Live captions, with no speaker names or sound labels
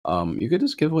You could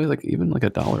just give away like even like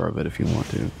 $1 of it if you want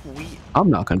to. We I'm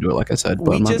not gonna do it like I said,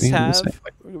 but we just I'm have just saying,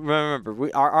 like, remember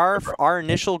our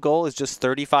initial goal is just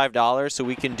 $35 so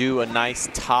we can do a nice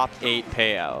top 8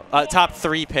 payout. Top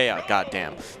 3 payout.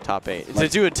 Goddamn, top 8 to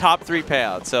do a top 3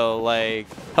 payout. So like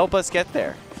help us get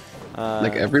there.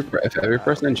 like if every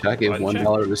person in chat gave $1 to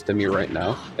Stimmy right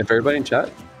now, if everybody in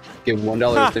chat gave $1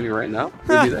 to Stimmy right now,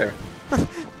 we'd be there.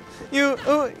 You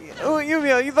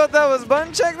thought that was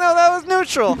button check? No, that was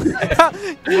neutral.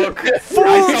 Look,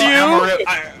 fooled you.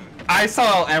 I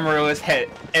saw Amaryllis hit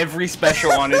every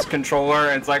special on his controller,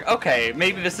 and it's like, okay,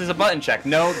 maybe this is a button check.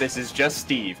 No, this is just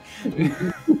Steve.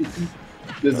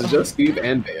 This is just Steve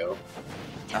and Bayo.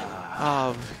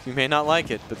 You may not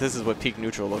like it, but this is what peak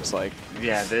neutral looks like.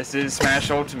 Yeah, this is Smash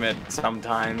Ultimate.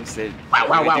 Sometimes it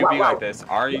Wow, be like this.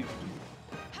 Are you?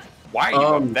 Why are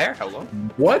you up there? Hello?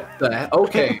 What the heck?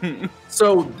 Okay.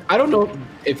 So, I don't know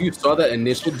if you saw that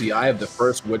initial DI of the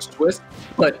first Witch Twist,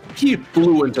 but he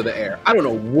flew into the air. I don't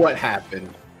know what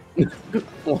happened.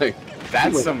 Like,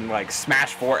 that's some, like,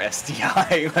 Smash 4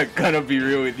 SDI, like, gonna be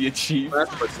real with you, Chief. Smash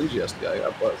 4 Sinji SDI,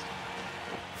 God bless.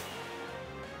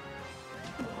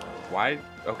 Why?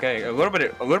 Okay, a little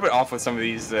bit off with some of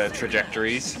these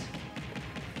trajectories.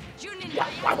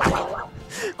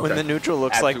 When the neutral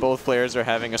looks like both players are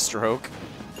having a stroke.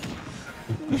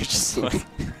 You're just like...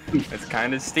 It's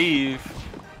kind of Steve.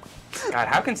 God,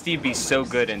 how can Steve be so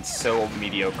good and so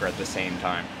mediocre at the same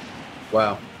time?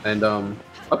 Wow. And,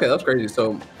 okay, that's crazy.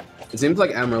 So, it seems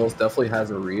like Amaryllis definitely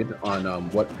has a read on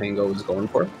what Pango is going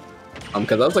for.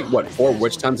 Because that was like, what, 4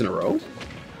 Witch times in a row?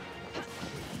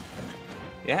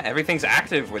 Yeah, everything's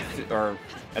active with, or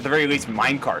at the very least,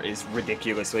 Minecart is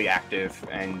ridiculously active,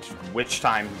 and Witch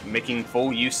Time making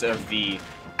full use of the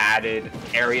added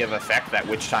area of effect that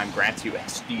Witch Time grants you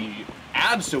as the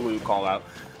absolute call out.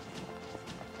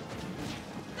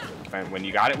 And when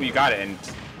you got it, well, you got it, and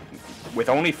with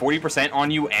only 40% on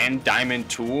you and diamond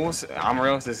tools,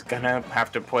 Amaryllis is gonna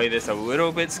have to play this a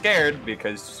little bit scared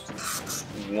because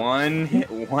one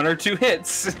or two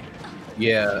hits.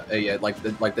 Yeah, yeah, like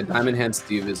the Diamond Hand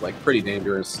Steve is like pretty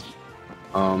dangerous.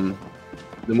 The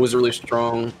moves are really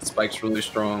strong, the spike's really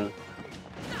strong.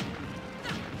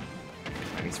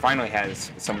 And he finally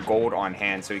has some gold on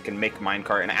hand, so he can make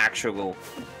Minecart an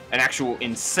actual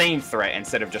insane threat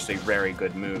instead of just a very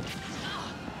good move.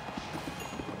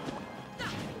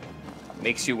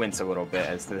 Makes you wince a little bit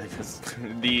as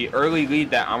the early lead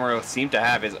that Amaryllis seemed to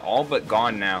have is all but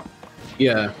gone now.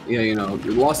 Yeah, you know,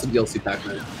 you lost the DLC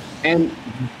Pac-Man. And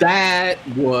that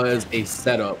was a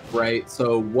setup, right?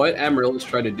 So what Amaryllis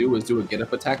tried to do was do a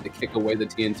get-up attack to kick away the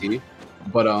TNT,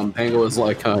 but Pango was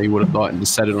like, he would have thought and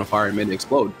just set it on fire and made it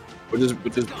explode, which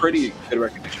is pretty good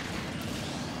recognition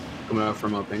coming out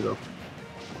from Pango.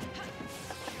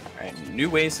 Alright,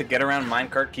 new ways to get around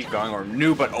Minecart keep going, or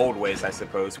new but old ways, I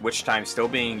suppose. Witch Time still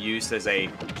being used as a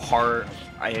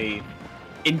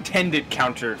intended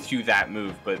counter to that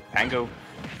move, but Pango.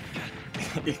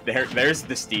 There's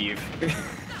the Steve.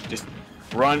 Just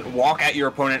walk at your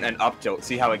opponent and up tilt.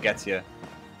 See how it gets you.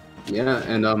 Yeah,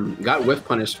 and got whiff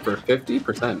punished for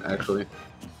 50% actually.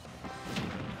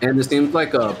 And it seems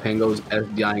like Pango's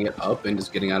SDIing it up and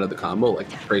just getting out of the combo, like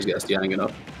crazy SDIing it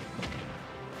up.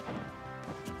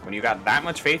 When you got that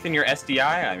much faith in your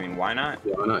SDI, I mean, why not?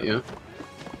 Yeah, why not? Yeah.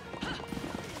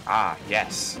 Ah,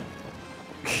 yes.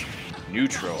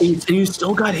 Neutral. And you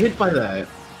still got hit by that.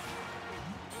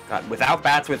 God, without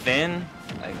bats within,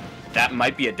 like that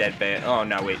might be a dead bat. Oh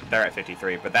no, wait, they're at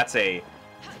 53, but that's a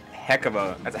heck of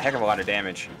a lot of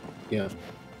damage. Yeah.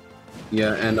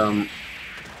 Yeah, and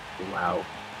wow.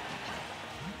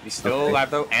 He's still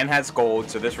alive though, and has gold,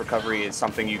 so this recovery is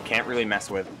something you can't really mess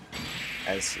with,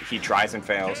 as he tries and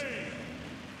fails.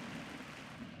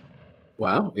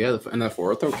 Wow, yeah, and that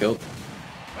forward throw killed.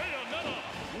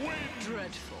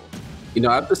 You know,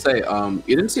 I have to say,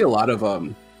 you didn't see a lot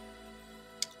of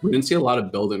we didn't see a lot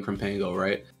of building from Pango,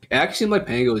 right? It actually seemed like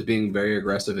Pango was being very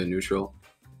aggressive in neutral,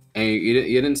 and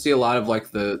you didn't see a lot of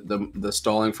like the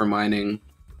stalling for mining.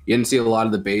 You didn't see a lot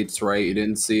of the baits, right? You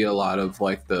didn't see a lot of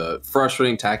like the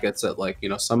frustrating tackets that like, you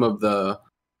know, some of the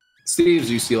Steves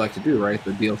you see like to do, right?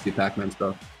 The DLC Pac-Man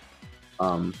stuff.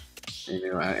 And,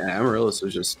 you know, Amaryllis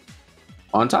was just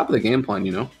on top of the game plan,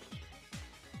 you know,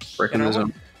 breaking the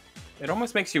zone. It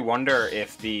almost makes you wonder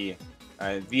if the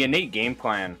innate game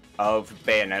plan of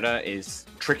Bayonetta is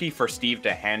tricky for Steve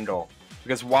to handle,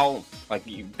 because while like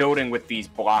building with these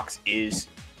blocks is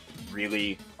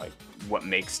really like what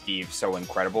makes Steve so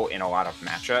incredible in a lot of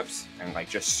matchups and like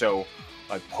just so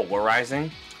like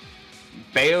polarizing,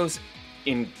 Bayo's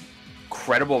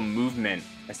incredible movement.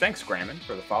 And thanks Grammon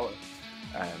for the follow.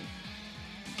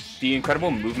 the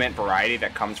incredible movement variety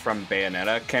that comes from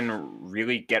Bayonetta can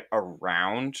really get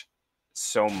around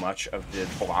so much of the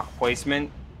block placement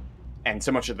and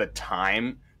so much of the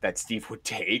time that Steve would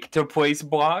take to place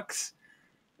blocks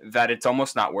that it's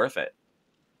almost not worth it.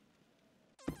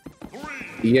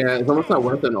 Yeah, it's almost not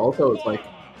worth it. And also, it's like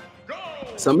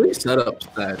some of these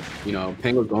setups that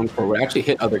Pango's going for would actually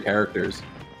hit other characters,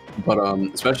 but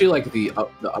especially like the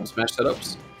up smash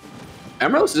setups.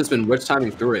 Amaryllis has just been witch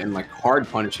timing through it and like hard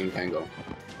punishing Pango.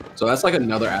 So that's like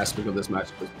another aspect of this match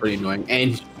that was pretty annoying.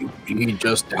 And he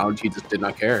just downed. He just did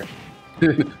not care.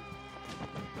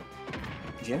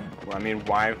 Yeah, well, I mean,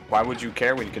 why would you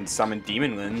care when you can summon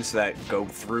demon limbs that go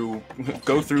through,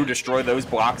 destroy those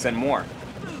blocks and more?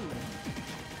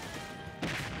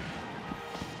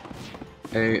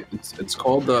 Hey, it's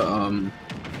called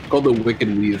the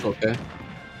Wicked Weave, okay?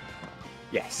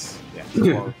 Yes.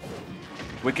 Well,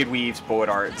 Wicked Weaves, bullet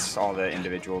arts, all the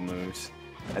individual moves.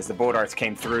 As the bullet arts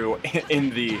came through in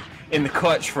the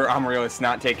clutch for Amaryllis,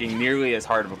 not taking nearly as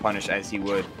hard of a punish as he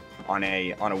would on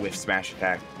a whiff smash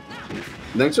attack.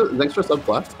 Thanks for sub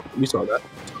flat. We saw that.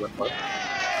 Let's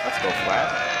go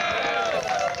flat.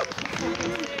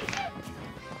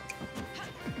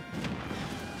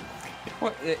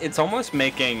 Well, it's almost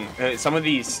making some of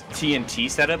these TNT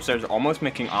setups are almost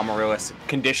making Amaryllis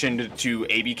conditioned to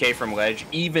ABK from ledge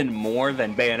even more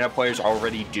than Bayonetta players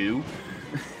already do.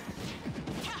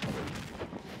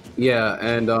 Yeah,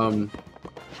 and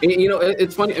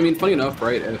it's funny. I mean, funny enough,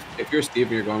 right? If you're Steve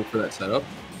and you're going for that setup,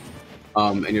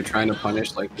 and you're trying to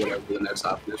punish like whatever the next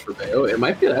option is for Bayo, it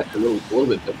might be actually a little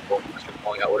bit difficult unless you're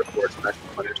calling out what a forward smash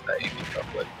to punish that AB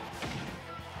stuff with.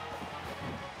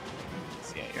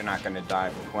 You're not going to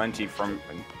die plenty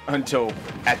until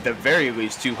at the very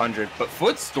least 200. But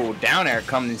footstool down air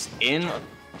comes in. A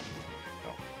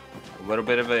little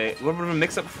bit of a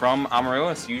mix-up from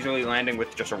Amaryllis, usually landing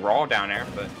with just a raw down air.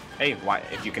 But hey,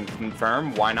 if you can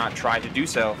confirm, why not try to do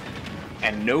so?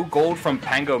 And no gold from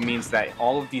Pango means that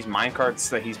all of these minecarts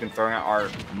that he's been throwing out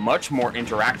are much more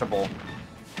interactable,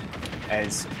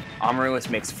 as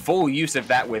Amaryllis makes full use of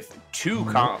that with two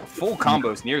full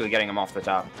combos, nearly getting him off the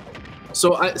top.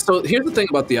 So here's the thing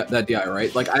about that DI,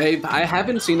 right? Like I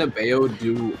haven't seen a Bayo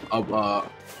do a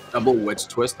double witch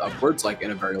twist upwards like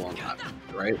in a very long time,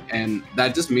 right? And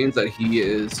that just means that he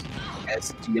is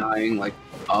SDIing like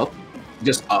up,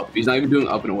 just up. He's not even doing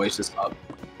up and away, it's just up.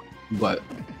 But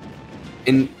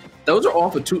those are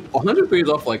off of 103 is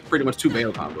off like pretty much 2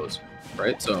 Bayo combos,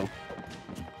 right? So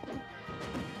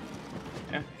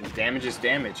yeah, damage is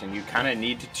damage, and you kind of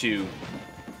need to.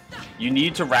 You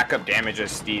need to rack up damage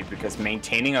as Steve, because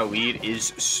maintaining a lead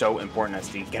is so important as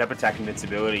Steve. Get up attack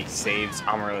invincibility saves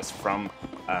Amaryllis from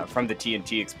the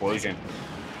TNT explosion.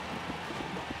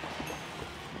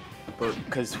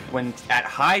 Because when at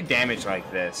high damage like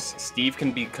this, Steve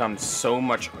can become so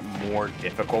much more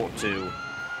difficult to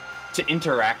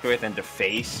interact with and to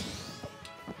face.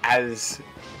 As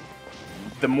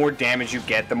the more damage you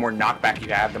get, the more knockback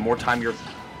you have, the more time you're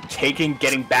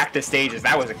getting back to stages.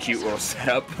 That was a cute little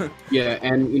setup. Yeah,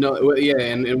 and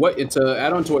and what to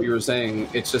add on to what you were saying,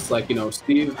 it's just like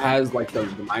Steve has like the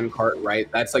minecart,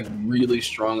 right? That's like really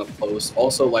strong up close.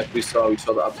 Also, like we saw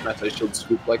the up smash that shield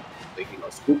scoop like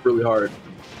scoop really hard.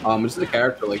 This is a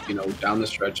character like down the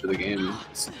stretch of the game,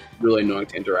 it's really annoying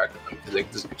to interact with them because they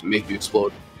just make you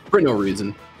explode for no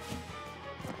reason.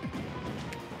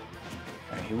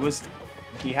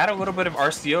 He had a little bit of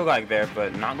RCO lag there,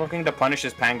 but not looking to punish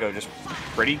his Pango, just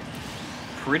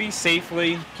pretty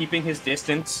safely keeping his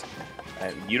distance,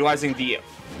 utilizing the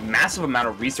massive amount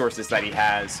of resources that he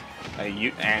has,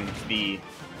 and the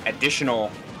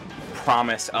additional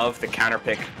promise of the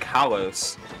counterpick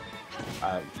Kalos,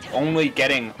 only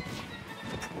getting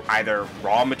either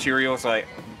raw materials or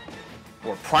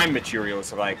prime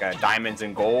materials like diamonds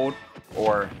and gold,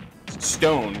 or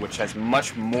stone, which has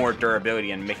much more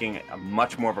durability and making it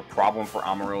much more of a problem for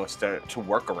Amaryllis to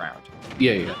work around.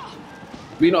 Yeah.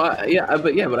 But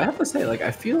I have to say, like,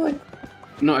 I feel like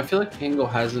Pango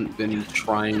hasn't been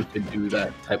trying to do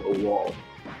that type of wall,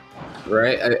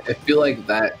 right? I feel like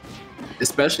that,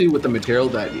 especially with the material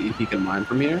that he can mine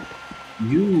from here,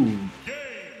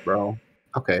 bro.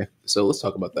 Okay, so let's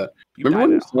talk about that.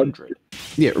 Remember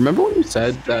when you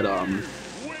said that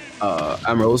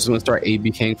Amaryllis is going to start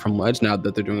ABKing from ledge now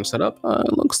that they're doing a setup?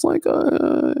 It looks like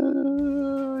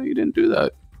you didn't do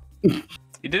that.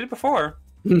 He did it before.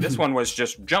 This one was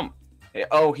just jump.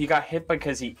 Oh, he got hit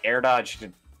because he air dodged,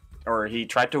 or he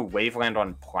tried to waveland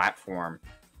on platform.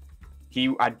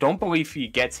 I don't believe he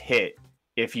gets hit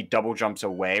if he double jumps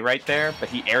away right there, but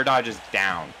he air dodges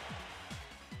down.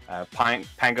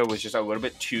 Pango was just a little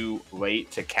bit too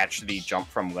late to catch the jump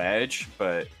from ledge,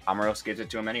 but Amaryllis gives it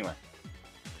to him anyway.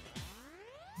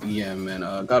 Yeah, man.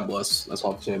 God bless. That's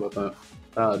all I have to say about that.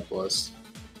 God bless.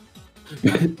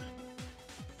 Yeah.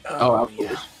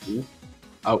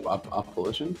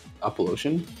 Appellation,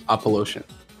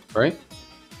 right?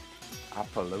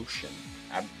 Appellation.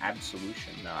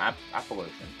 Absolution. No,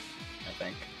 appellation, I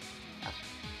think.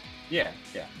 Yeah.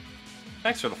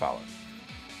 Thanks for the follow.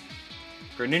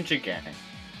 Greninja Gang.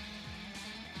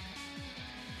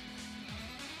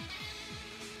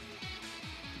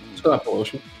 Let's go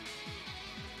Appellation.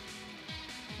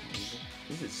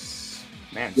 This is,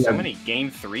 man, so many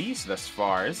game 3s thus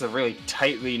far. This is a really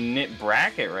tightly knit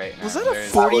bracket right now. Was that a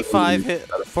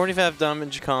 45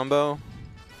 damage combo?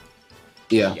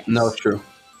 Yeah, Yes. no, it's true.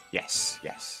 Yes.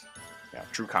 Yeah,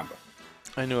 true combo.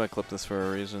 I knew I clipped this for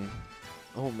a reason.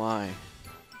 Oh my.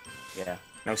 Yeah.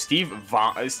 No, Steve,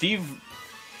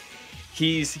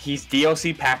 he's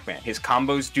DLC Pac-Man. His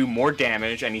combos do more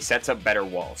damage, and he sets up better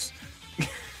walls.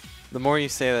 The more you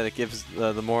say that, it gives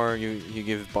the more you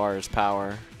give Bars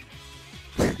power.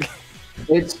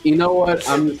 It's, you know what,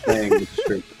 I'm just saying it's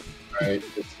true, right?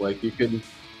 It's like you could,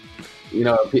 you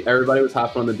know, everybody was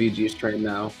hopping on the BG's train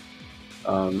now.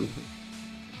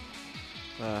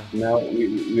 Now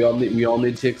we all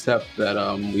need to accept that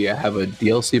we have a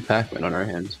DLC Pac-Man on our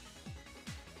hands.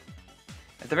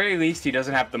 At the very least, he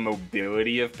doesn't have the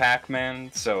mobility of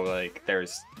Pac-Man, so like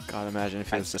there's. God, imagine if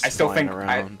he was just I still flying think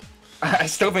around. I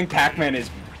still think Pac-Man is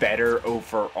better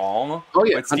overall. Oh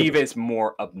yeah, but Steve is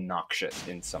more obnoxious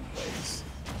in some ways.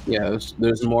 Yeah,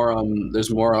 there's more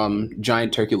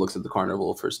giant turkey looks at the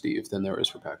carnival for Steve than there is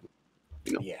for Pac-Man.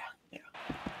 You know? Yeah.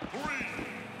 3,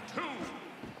 2,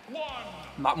 1.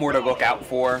 A lot more to look out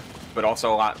for, but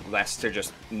also a lot less to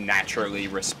just naturally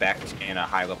respect in a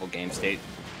high-level game state.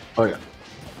 Oh yeah.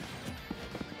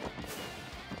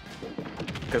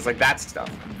 Because like that stuff,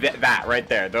 that right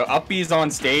there, the up Bs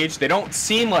on stage, they don't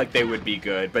seem like they would be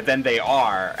good, but then they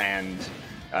are, and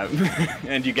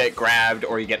and you get grabbed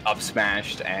or you get up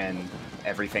smashed, and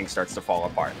everything starts to fall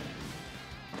apart.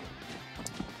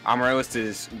 Amaryllis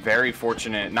is very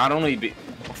fortunate, not only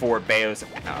for Bayo's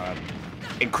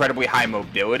incredibly high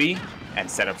mobility and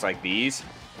setups like these,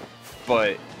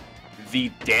 but the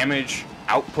damage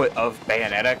output of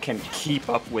Bayonetta can keep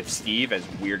up with Steve, as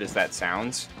weird as that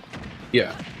sounds.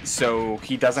 Yeah. So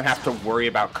he doesn't have to worry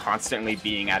about constantly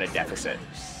being at a deficit.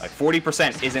 Like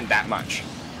 40% isn't that much.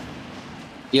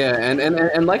 Yeah,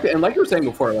 and like you were saying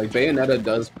before, like Bayonetta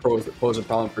does pose a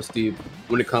problem for Steve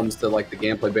when it comes to like the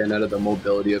gameplay of Bayonetta, the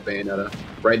mobility of Bayonetta,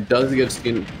 right? Does give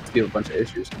Steve a bunch of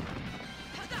issues.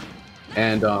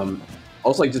 And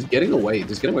also like just getting away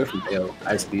from Bayo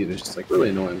as Steve is just like really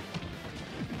annoying.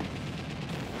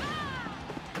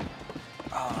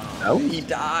 Oh, he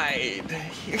died.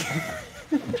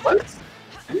 What?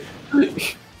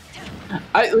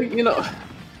 You know.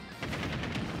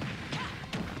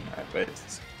 But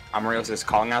Amaryllis is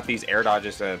calling out these air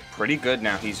dodges pretty good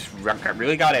now. He's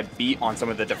really got a beat on some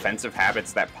of the defensive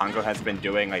habits that Pango has been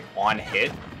doing, like on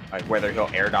hit, like whether he'll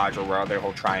air dodge or whether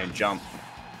he'll try and jump,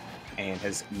 and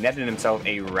has netted himself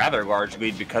a rather large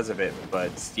lead because of it.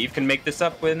 But Steve can make this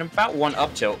up with about one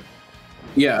up tilt.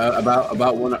 Yeah,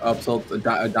 about one up tilt, a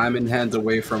diamond hands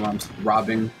away from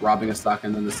robbing a stock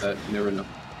and then the set. You never know.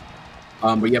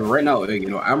 But yeah, but right now, you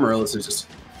know, Amaryllis is just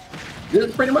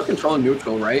pretty much controlling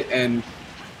neutral, right? And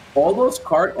all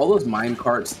those mine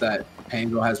carts that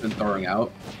Pango has been throwing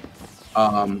out,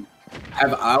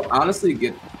 have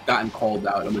honestly gotten called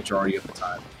out a majority of the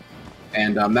time.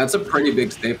 And that's a pretty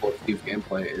big staple of Steve's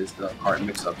gameplay is the cart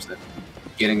mix-ups and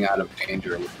getting out of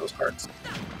danger with those carts.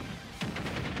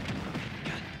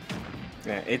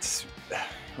 Yeah, it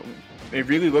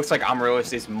really looks like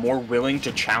Amaryllis is more willing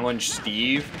to challenge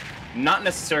Steve, not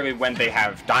necessarily when they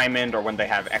have diamond or when they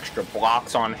have extra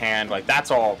blocks on hand, like that's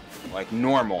all like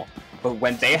normal, but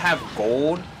when they have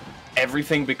gold,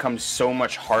 everything becomes so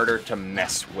much harder to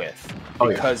mess with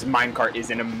because minecart is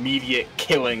an immediate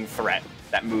killing threat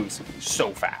that moves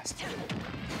so fast.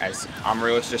 As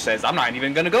Amaryllis just says, I'm not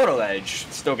even gonna go to ledge,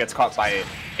 still gets caught by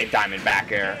a diamond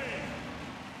back air.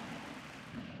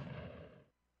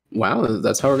 Wow,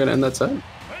 that's how we're gonna end that set.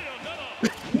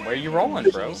 Where are you rolling,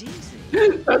 bro?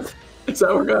 That's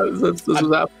how we're gonna. This is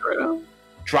happening right now.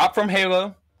 Drop from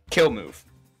Halo, kill move,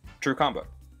 true combo.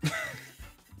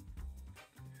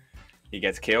 He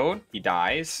gets killed, he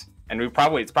dies, and it's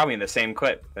probably in the same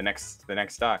clip. The next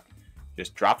stock,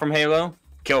 just drop from Halo,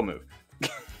 kill move.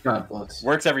 God bless.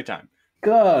 Works every time.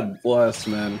 God bless,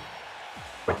 man.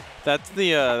 That's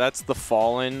the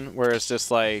Fallen, where it's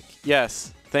just like,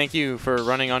 yes, thank you for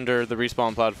running under the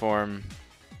respawn platform.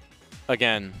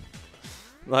 again.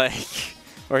 Like,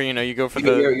 or you know, you go for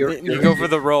You're go for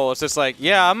the roll. It's just like,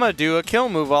 yeah, I'm gonna do a kill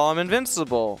move while I'm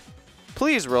invincible.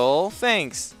 Please roll,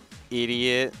 thanks,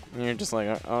 idiot. And you're just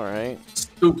like, all right.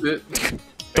 Stupid.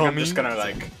 I'm just gonna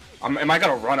like. Am I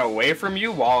gonna run away from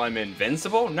you while I'm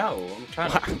invincible? No, I'm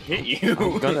trying to hit you.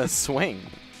 I'm gonna swing.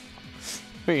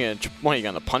 What are you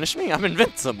gonna punish me? I'm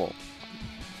invincible.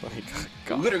 Like,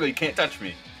 You literally can't touch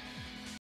me.